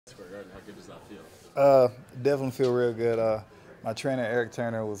Square Garden. How good does that feel? Definitely feel real good. My trainer Eric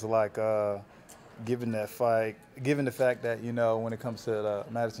Turner was like, given that fight, given the fact that when it comes to the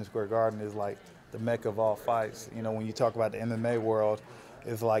Madison Square Garden is like the mecca of all fights. When you talk about the MMA world,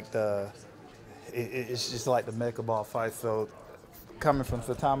 it's like it's just like the mecca of all fights. So coming from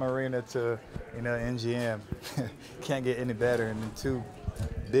Satama Arena to NGM, can't get any better, and then two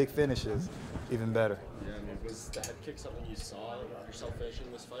big finishes, even better. Yeah, I mean, was the head kick something you saw yourself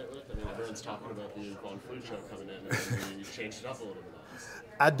finishing this fight with? I mean, everyone's talking about the Von Flue show coming in, and then you changed it up a little bit.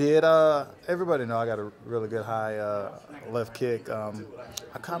 I did. Everybody know I got a really good high left kick. I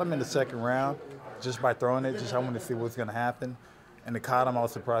caught him in the second round just by throwing it. Just I wanted to see what's going to happen. And it caught him. I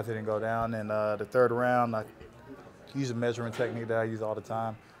was surprised he didn't go down. And the third round, I used a measuring technique that I use all the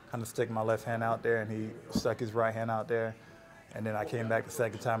time. Kind of stick my left hand out there, and he stuck his right hand out there. And then I came back the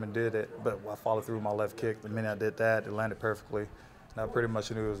second time and did it. But I followed through with my left kick. The minute I did that, it landed perfectly. And I pretty much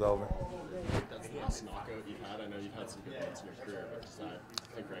knew it was over. That's the best knockout you've had. I know you've had some good ones in your career, but does that,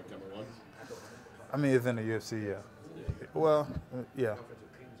 I think, rank number one? I mean, it's in the UFC, yeah. Well, yeah.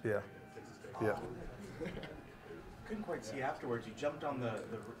 Couldn't quite see afterwards. You jumped on the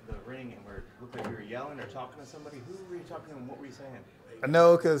ring and looked like you were yelling or talking to somebody. Who were you talking to and what were you saying?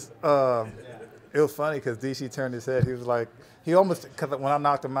 No, because it was funny because DC turned his head. He was like, because when I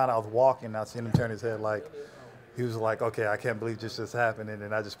knocked him out, I was walking. I seen him turn his head like, he was like, okay, I can't believe this just happened. And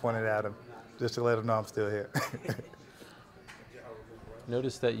then I just pointed at him just to let him know I'm still here.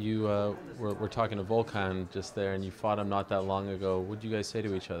 Noticed that you were talking to Volkan just there, and you fought him not that long ago. What did you guys say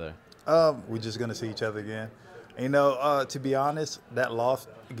to each other? We're just going to see each other again. To be honest, that loss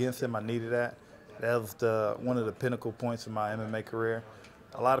against him, I needed that. That was one of the pinnacle points of my MMA career.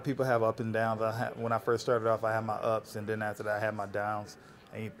 A lot of people have up and downs. When I first started off, I had my ups, and then after that, I had my downs.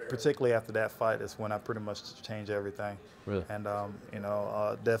 And particularly after that fight, is when I pretty much changed everything. Really? And,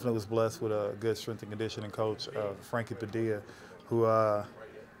 definitely was blessed with a good strength and conditioning coach, Frankie Padilla, who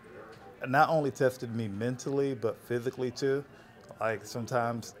not only tested me mentally, but physically too. Like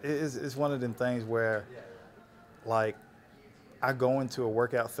sometimes it's one of them things where, like, I go into a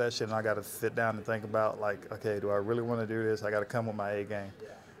workout session and I got to sit down and think about, like, okay, do I really want to do this? I got to come with my A game.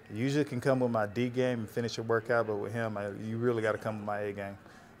 Usually can come with my D game and finish a workout, but with him, you really got to come with my A game.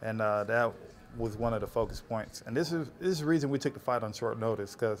 And that was one of the focus points. And this is the reason we took the fight on short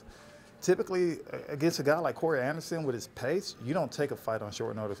notice, because typically against a guy like Corey Anderson with his pace, you don't take a fight on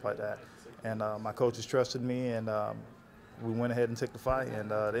short notice like that. And my coaches trusted me, and we went ahead and took the fight.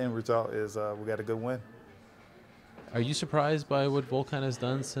 And the end result is we got a good win. Are you surprised by what Volkan has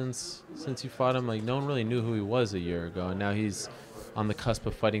done since you fought him? Like, no one really knew who he was a year ago, and now he's on the cusp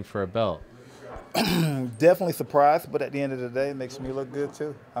of fighting for a belt. Definitely surprised, but at the end of the day, it makes me look good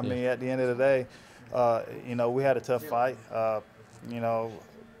too. I mean, at the end of the day, we had a tough fight.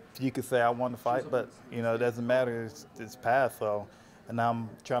 You could say I won the fight, but it doesn't matter. It's past. So, and now I'm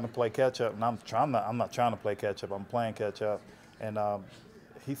trying to play catch up, and I'm not trying to play catch up. I'm playing catch up, and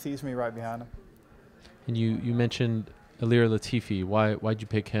he sees me right behind him. And you mentioned Ilir Latifi. Why'd you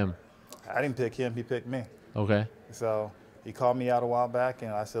pick him? I didn't pick him. He picked me. Okay. So he called me out a while back,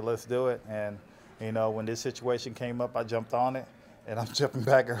 and I said, let's do it. And, when this situation came up, I jumped on it, and I'm jumping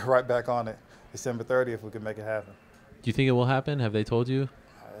right back on it. December 30th, if we can make it happen. Do you think it will happen? Have they told you?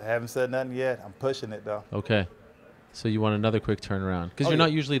 I haven't said nothing yet. I'm pushing it, though. Okay. So you want another quick turnaround. Because you're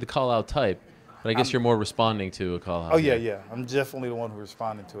not usually the call-out type, but I guess you're more responding to a call-out. Oh, yeah. I'm definitely the one who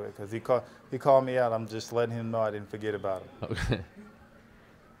responded to it, because he called me out. I'm just letting him know I didn't forget about it. Okay.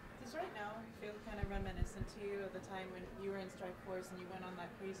 Does right now feel kind of reminiscent to you of the time when you were in Strikeforce and you went on that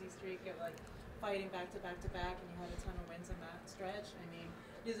crazy streak of, like, fighting back to back to back, and you had a ton of wins in that stretch? I mean,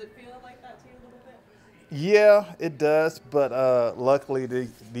 does it feel like that to you a little bit? Yeah, it does, but luckily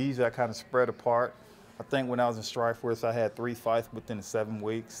these are kind of spread apart. I think when I was in Strikeforce, I had 3 fights within 7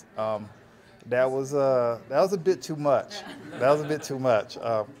 weeks. That was a bit too much. That was a bit too much.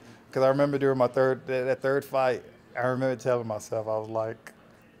 Because I remember during my third fight, I remember telling myself, I was like,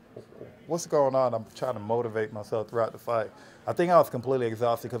 what's going on? I'm trying to motivate myself throughout the fight. I think I was completely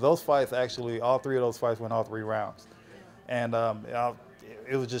exhausted, because those fights actually, all 3 of those fights went all 3 rounds. And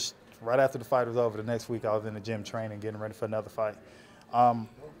it was just right after the fight was over, the next week I was in the gym training, getting ready for another fight.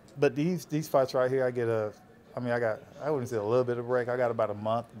 But these fights right here, I wouldn't say a little bit of break. I got about a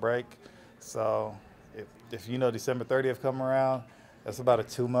month break. So if December 30th come around, that's about a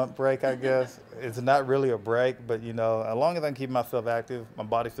 2-month break, I guess. It's not really a break, but as long as I can keep myself active, my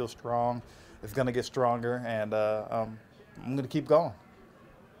body feels strong, it's gonna get stronger, and I'm gonna keep going.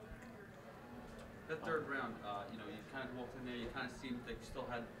 That third round, you kind of walked in there, you kind of seemed like you still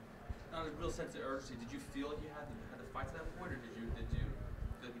had not a real sense of urgency. Did you feel like you had to fight to that point, or did you feel like you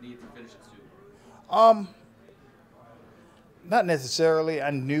need to finish it soon? Not necessarily.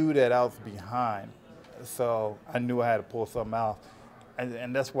 I knew that I was behind, so I knew I had to pull something out.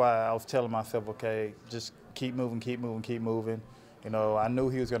 And that's why I was telling myself, okay, just keep moving, keep moving, keep moving. You know, I knew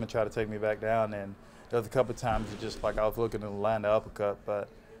he was going to try to take me back down, and there was a couple of times it just like I was looking to land the uppercut, but,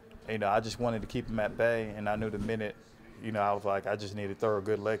 you know, I just wanted to keep him at bay, and I knew the minute, you know, I was like, I just needed to throw a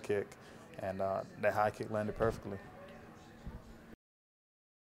good leg kick, and that high kick landed perfectly.